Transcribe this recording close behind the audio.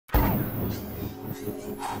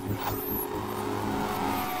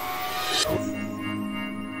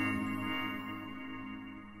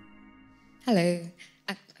Hello.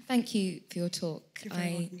 Thank you for your talk.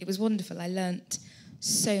 It was wonderful. I learnt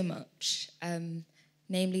so much,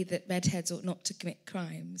 namely that redheads ought not to commit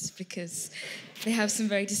crimes because they have some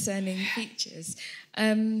very discerning features.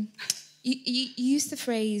 You used the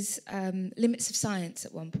phrase limits of science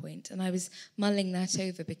at one point, and I was mulling that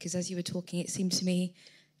over because as you were talking, it seemed to me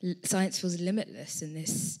science feels limitless in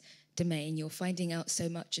this domain. You're finding out so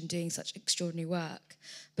much and doing such extraordinary work.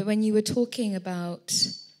 But when you were talking about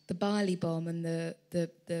the barley bomb and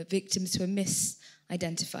the victims who are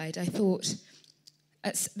misidentified, I thought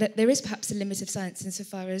that there is perhaps a limit of science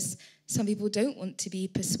insofar as some people don't want to be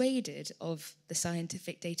persuaded of the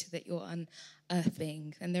scientific data that you're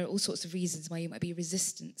unearthing, and there are all sorts of reasons why you might be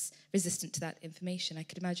resistant to that information. I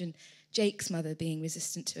could imagine Jake's mother being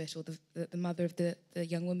resistant to it, or the mother of the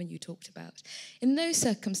young woman you talked about. In those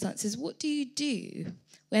circumstances, what do you do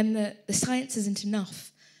when the science isn't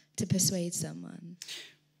enough to persuade someone?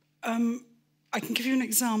 I can give you an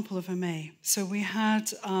example, if I may. So we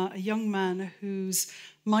had a young man whose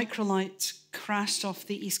microlight crashed off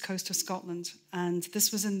the east coast of Scotland, and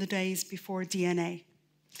this was in the days before DNA.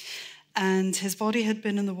 And his body had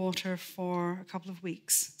been in the water for a couple of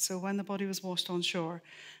weeks. So when the body was washed on shore,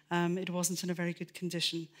 it wasn't in a very good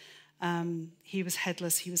condition. He was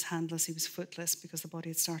headless, he was handless, he was footless because the body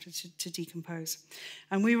had started to decompose.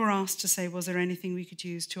 And we were asked to say, was there anything we could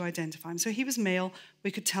use to identify him? So he was male,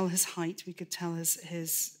 we could tell his height, we could tell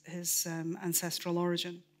his ancestral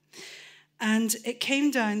origin. And it came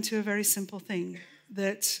down to a very simple thing,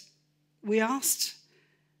 that we asked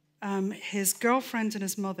his girlfriend and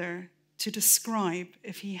his mother to describe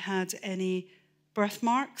if he had any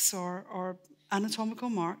birthmarks or anatomical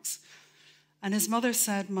marks. And his mother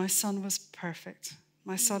said, my son was perfect.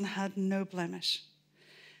 My son had no blemish.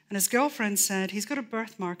 And his girlfriend said, he's got a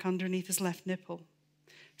birthmark underneath his left nipple.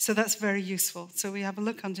 So that's very useful. So we have a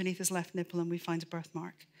look underneath his left nipple and we find a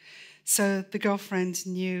birthmark. So the girlfriend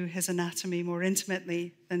knew his anatomy more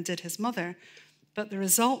intimately than did his mother. But the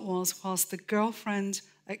result was, whilst the girlfriend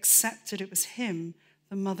accepted it was him,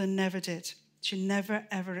 the mother never did. She never,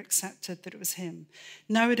 ever accepted that it was him.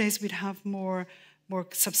 Nowadays, we'd have more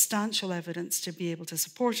substantial evidence to be able to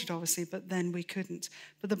support it, obviously, but then we couldn't.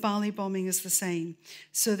 But the Bali bombing is the same,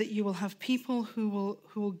 so that you will have people who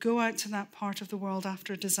will go out to that part of the world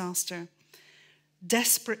after a disaster,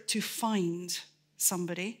 desperate to find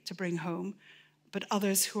somebody to bring home, but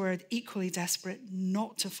others who are equally desperate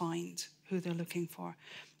not to find who they're looking for.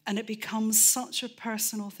 And it becomes such a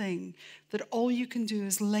personal thing that all you can do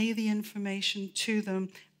is lay the information to them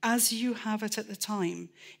as you have it at the time.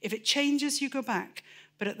 If it changes, you go back.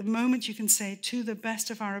 But at the moment, you can say, to the best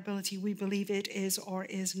of our ability, we believe it is or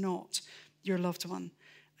is not your loved one.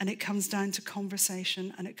 And it comes down to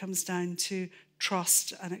conversation, and it comes down to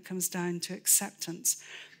trust, and it comes down to acceptance.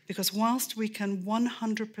 Because whilst we can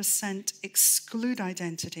 100% exclude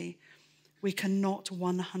identity, we cannot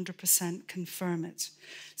 100% confirm it.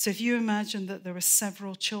 So if you imagine that there were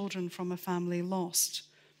several children from a family lost,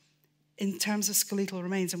 in terms of skeletal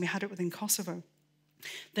remains, and we had it within Kosovo,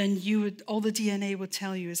 then all the DNA would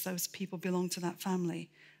tell you is those people belong to that family,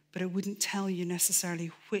 but it wouldn't tell you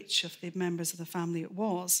necessarily which of the members of the family it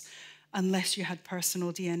was, unless you had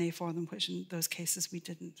personal DNA for them, which in those cases we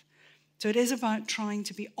didn't. So it is about trying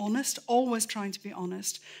to be honest, always trying to be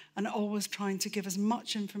honest, and always trying to give as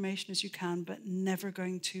much information as you can, but never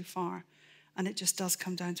going too far. And it just does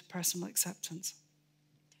come down to personal acceptance.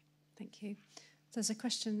 Thank you. There's a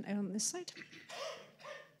question on this side.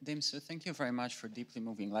 Dimsu, thank you very much for a deeply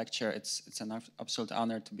moving lecture. It's an absolute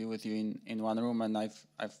honor to be with you in one room, and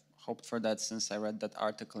I've hoped for that since I read that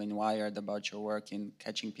article in Wired about your work in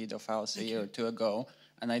catching pedophiles a year or two ago.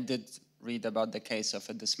 And I did read about the case of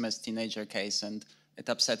a dismissed teenager case, and it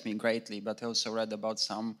upset me greatly, but I also read about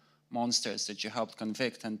some monsters that you helped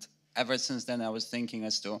convict, and ever since then I was thinking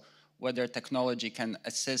as to whether technology can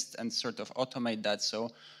assist and sort of automate that.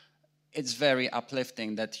 So it's very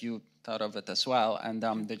uplifting that you thought of it as well, and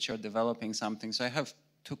that you're developing something. So I have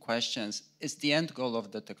two questions. Is the end goal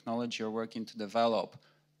of the technology you're working to develop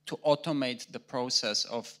to automate the process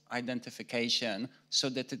of identification so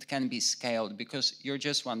that it can be scaled? Because you're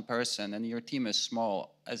just one person and your team is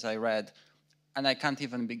small, as I read, and I can't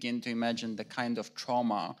even begin to imagine the kind of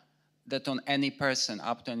trauma that on any person,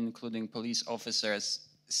 up to and including police officers,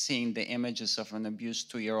 seeing the images of an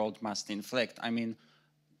abused 2-year-old must inflict. I mean,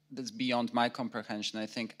 that's beyond my comprehension, I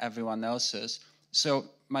think everyone else's. So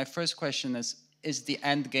my first question is the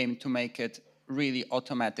end game to make it really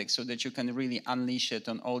automatic so that you can really unleash it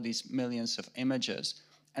on all these millions of images?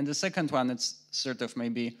 And the second one, it's sort of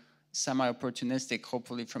maybe semi-opportunistic,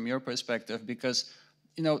 hopefully from your perspective, because,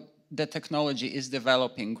 you know, the technology is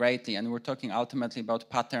developing greatly, and we're talking ultimately about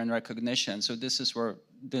pattern recognition. So this is where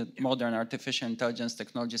the modern artificial intelligence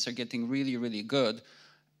technologies are getting really, really good.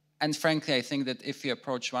 And frankly, I think that if you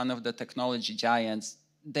approach one of the technology giants,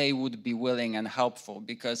 they would be willing and helpful,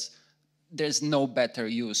 because there's no better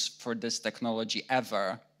use for this technology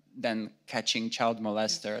ever than catching child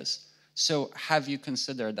molesters. So have you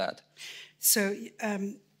considered that? So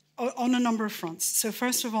on a number of fronts. So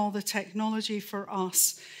first of all, the technology for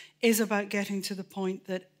us is about getting to the point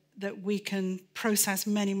that we can process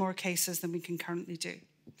many more cases than we can currently do.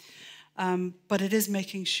 But it is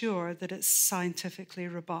making sure that it's scientifically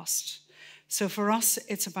robust. So for us,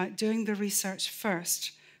 it's about doing the research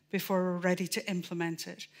first before we're ready to implement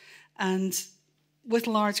it. And with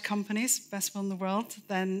large companies, best will in the world,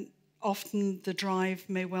 then often the drive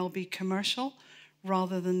may well be commercial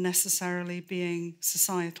rather than necessarily being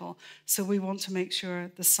societal. So we want to make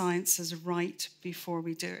sure the science is right before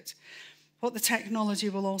we do it. What the technology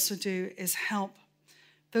will also do is help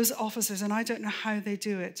those officers, and I don't know how they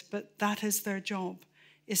do it, but that is their job,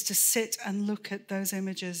 is to sit and look at those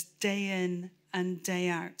images day in and day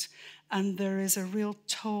out. And there is a real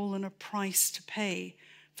toll and a price to pay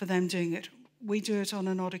for them doing it. We do it on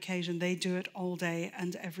an odd occasion. They do it all day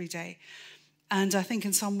and every day. And I think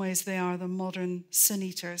in some ways they are the modern sin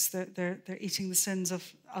eaters. They're eating the sins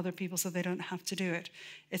of other people so they don't have to do it.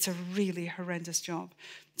 It's a really horrendous job.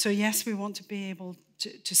 So yes, we want to be able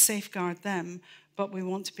to safeguard them, but we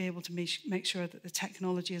want to be able to make sure that the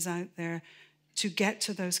technology is out there to get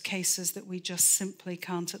to those cases that we just simply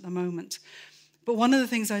can't at the moment. But one of the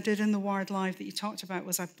things I did in the Wired Live that you talked about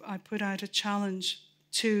was I put out a challenge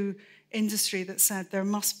to industry that said there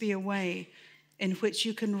must be a way in which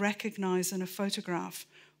you can recognize in a photograph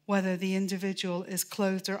whether the individual is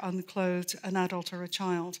clothed or unclothed, an adult or a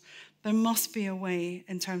child. There must be a way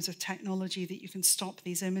in terms of technology that you can stop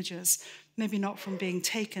these images, maybe not from being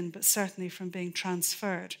taken, but certainly from being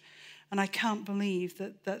transferred. And I can't believe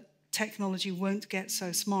that technology won't get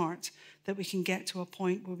so smart that we can get to a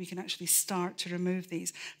point where we can actually start to remove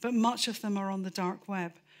these. But much of them are on the dark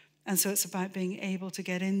web. And so it's about being able to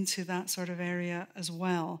get into that sort of area as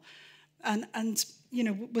well. And you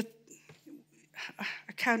know,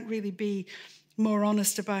 I can't really be more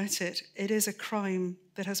honest about it. It is a crime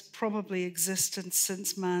that has probably existed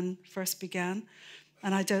since man first began.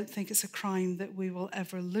 And I don't think it's a crime that we will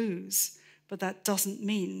ever lose. But that doesn't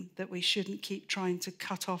mean that we shouldn't keep trying to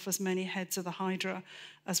cut off as many heads of the Hydra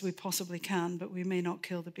as we possibly can, but we may not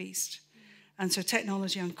kill the beast. And so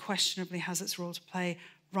technology unquestionably has its role to play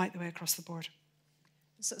right the way across the board.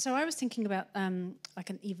 So I was thinking about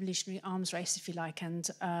like an evolutionary arms race, if you like, and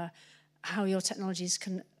how your technologies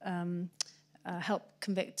can help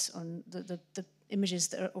convict on the images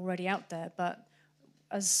that are already out there. But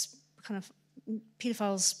as kind of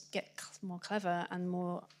paedophiles get more clever and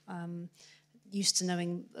more used to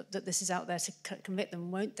knowing that this is out there to convict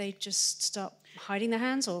them, won't they just start hiding their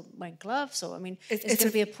hands or wearing gloves? Or I mean, it's going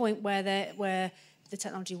to be a point where the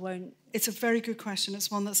technology won't. It's a very good question. It's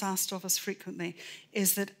one that's asked of us frequently,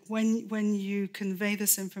 is that when you convey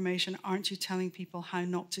this information, aren't you telling people how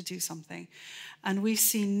not to do something? And we've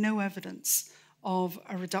seen no evidence of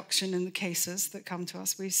a reduction in the cases that come to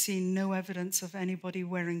us. We've seen no evidence of anybody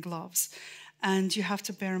wearing gloves. And you have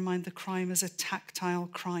to bear in mind the crime is a tactile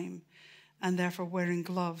crime, and therefore wearing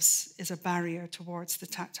gloves is a barrier towards the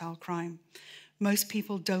tactile crime. Most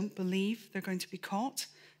people don't believe they're going to be caught,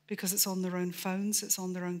 because it's on their own phones, it's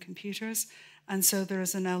on their own computers. And so there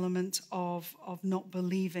is an element of not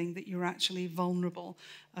believing that you're actually vulnerable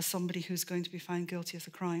as somebody who's going to be found guilty of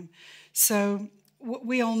the crime. So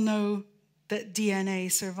we all know that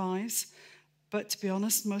DNA survives, but to be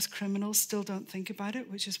honest, most criminals still don't think about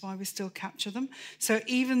it, which is why we still capture them. So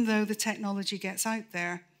even though the technology gets out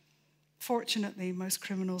there, fortunately, most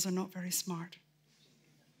criminals are not very smart.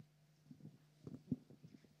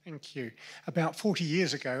 Thank you. About 40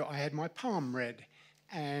 years ago, I had my palm read,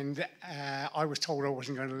 and I was told I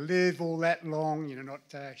wasn't going to live all that long, you know,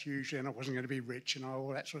 not hugely, and I wasn't going to be rich and all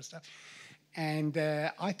that sort of stuff. And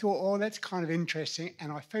I thought, oh, that's kind of interesting,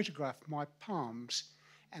 and I photographed my palms,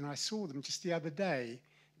 and I saw them just the other day,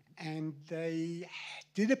 and they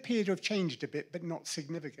did appear to have changed a bit, but not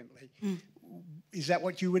significantly. Mm. Is that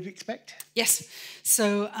what you would expect? Yes.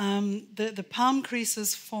 So the palm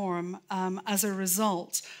creases form as a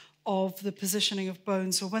result of the positioning of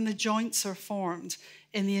bones. So when the joints are formed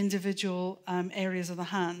in the individual areas of the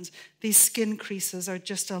hand, these skin creases are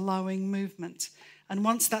just allowing movement. And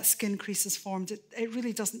once that skin crease is formed, it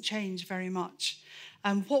really doesn't change very much.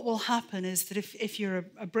 What will happen is that if you're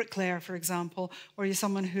a bricklayer, for example, or you're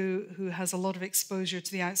someone who has a lot of exposure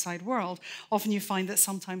to the outside world, often you find that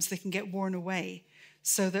sometimes they can get worn away,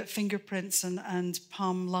 so that fingerprints and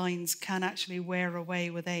palm lines can actually wear away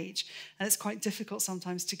with age. And it's quite difficult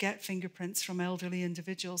sometimes to get fingerprints from elderly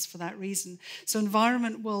individuals for that reason. So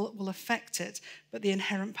environment will affect it, but the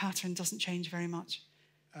inherent pattern doesn't change very much.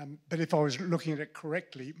 But if I was looking at it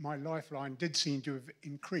correctly, my lifeline did seem to have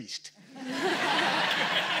increased.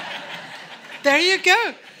 There you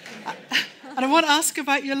go. And I won't ask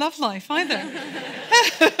about your love life either.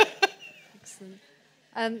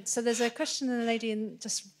 Excellent. So there's a question and a lady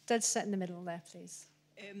just dead set in the middle there, please.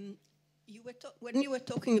 When you were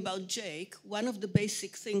talking about Jake, one of the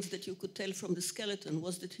basic things that you could tell from the skeleton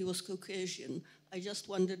was that he was Caucasian. I just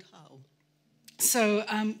wondered how. So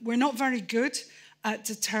we're not very good at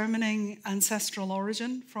determining ancestral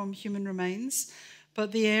origin from human remains,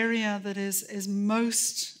 but the area that has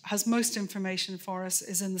most information for us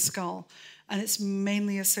is in the skull, and it's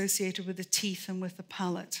mainly associated with the teeth and with the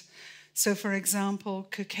palate. So, for example,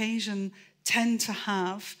 Caucasian tend to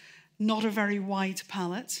have not a very wide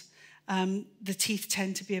palate. The teeth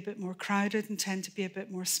tend to be a bit more crowded and tend to be a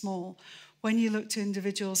bit more small. When you look to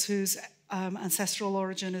individuals whose ancestral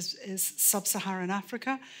origin is sub-Saharan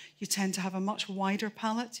Africa, you tend to have a much wider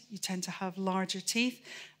palate, you tend to have larger teeth,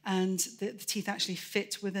 and the teeth actually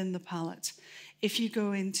fit within the palate. If you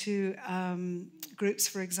go into groups,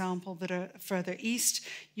 for example, that are further east,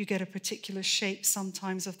 you get a particular shape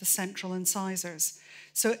sometimes of the central incisors.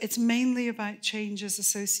 So it's mainly about changes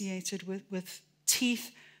associated with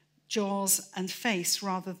teeth, jaws, and face,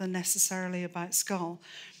 rather than necessarily about skull.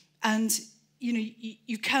 And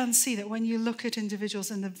you can see that when you look at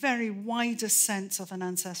individuals in the very widest sense of an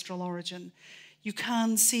ancestral origin, you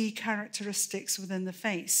can see characteristics within the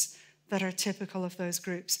face that are typical of those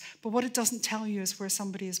groups. But what it doesn't tell you is where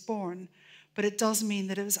somebody is born, but it does mean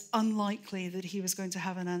that it was unlikely that he was going to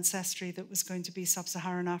have an ancestry that was going to be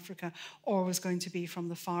sub-Saharan Africa, or was going to be from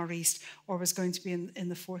the Far East, or was going to be in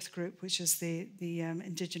the fourth group, which is the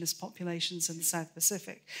indigenous populations in the South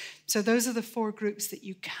Pacific. So those are the four groups that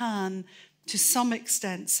you can, to some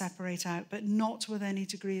extent, separate out, but not with any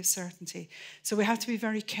degree of certainty. So we have to be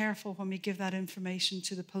very careful when we give that information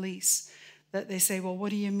to the police, that they say, well, what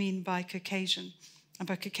do you mean by Caucasian? And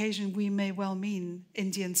by Caucasian, we may well mean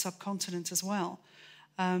Indian subcontinent as well.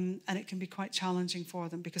 And it can be quite challenging for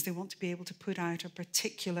them because they want to be able to put out a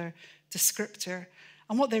particular descriptor.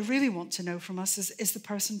 And what they really want to know from us is the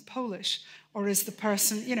person Polish? Or is the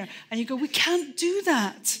person, and you go, we can't do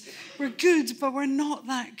that. We're good, but we're not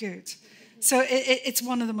that good. So it's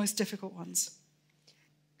one of the most difficult ones.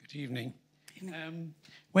 Good evening.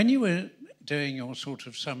 When you were doing your sort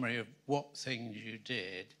of summary of what things you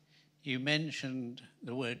did, you mentioned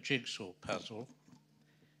the word jigsaw puzzle.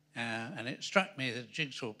 And it struck me that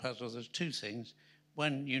jigsaw puzzle, there's two things.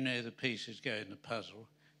 One, you know the pieces go in the puzzle,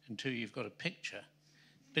 and two, you've got a picture.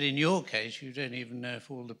 But in your case, you don't even know if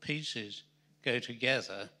all the pieces go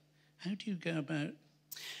together. How do you go about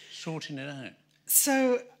sorting it out?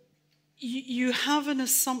 So you have an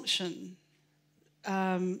assumption,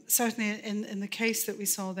 certainly in the case that we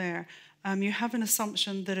saw there, you have an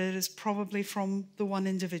assumption that it is probably from the one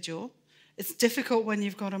individual. It's difficult when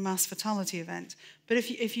you've got a mass fatality event. But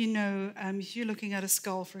if you're looking at a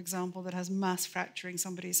skull, for example, that has mass fracturing,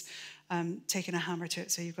 somebody's taken a hammer to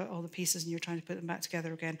it, so you've got all the pieces and you're trying to put them back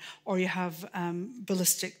together again, or you have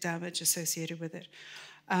ballistic damage associated with it,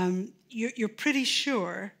 you're pretty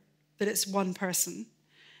sure that it's one person,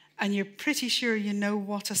 and you're pretty sure you know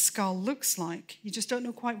what a skull looks like. You just don't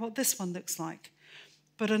know quite what this one looks like.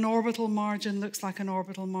 But an orbital margin looks like an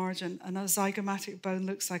orbital margin, and a zygomatic bone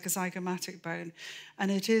looks like a zygomatic bone.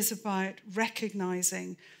 And it is about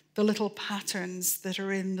recognizing the little patterns that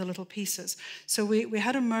are in the little pieces. So we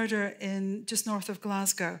had a murder just north of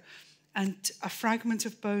Glasgow, and a fragment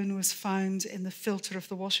of bone was found in the filter of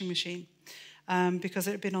the washing machine because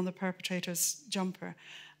it had been on the perpetrator's jumper.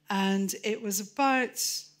 And it was about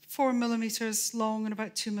 4 millimeters long and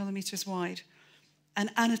about 2 millimeters wide. And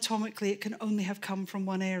anatomically, it can only have come from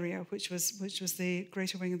one area, which was the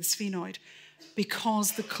greater wing of the sphenoid,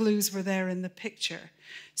 because the clues were there in the picture.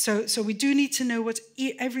 So we do need to know what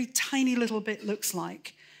every tiny little bit looks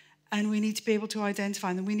like, and we need to be able to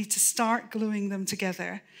identify them. We need to start gluing them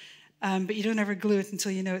together, but you don't ever glue it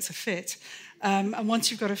until you know it's a fit. And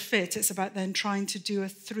once you've got a fit, it's about then trying to do a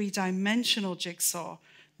 3-dimensional jigsaw,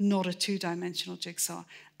 not a 2-dimensional jigsaw.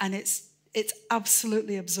 And it's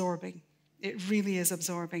absolutely absorbing. It really is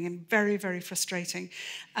absorbing and very, very frustrating.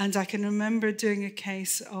 And I can remember doing a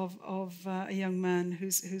case of a young man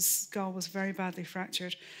whose skull was very badly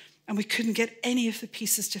fractured. and we couldn't get any of the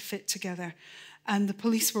pieces to fit together. And the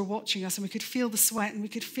police were watching us, and we could feel the sweat and we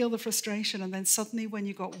could feel the frustration. And then suddenly when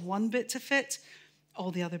you got one bit to fit,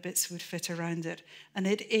 all the other bits would fit around it. And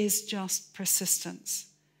it is just persistence.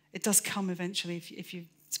 It does come eventually if you've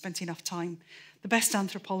spent enough time. The best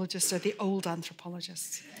anthropologists are the old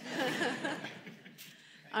anthropologists.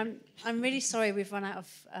 I'm really sorry we've run out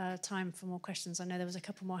of time for more questions. I know there was a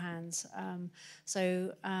couple more hands. I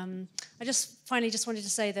just finally wanted to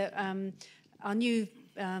say that our new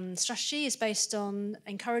strategy is based on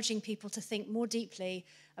encouraging people to think more deeply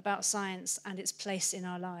about science and its place in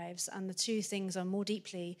our lives. And the two things are more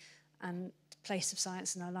deeply and place of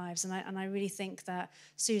science in our lives. And I really think that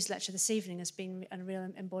Sue's lecture this evening has been a real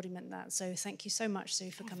embodiment of that. So thank you so much, Sue,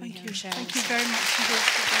 for coming here and sharing. Thank you very much.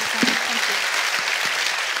 Thank you.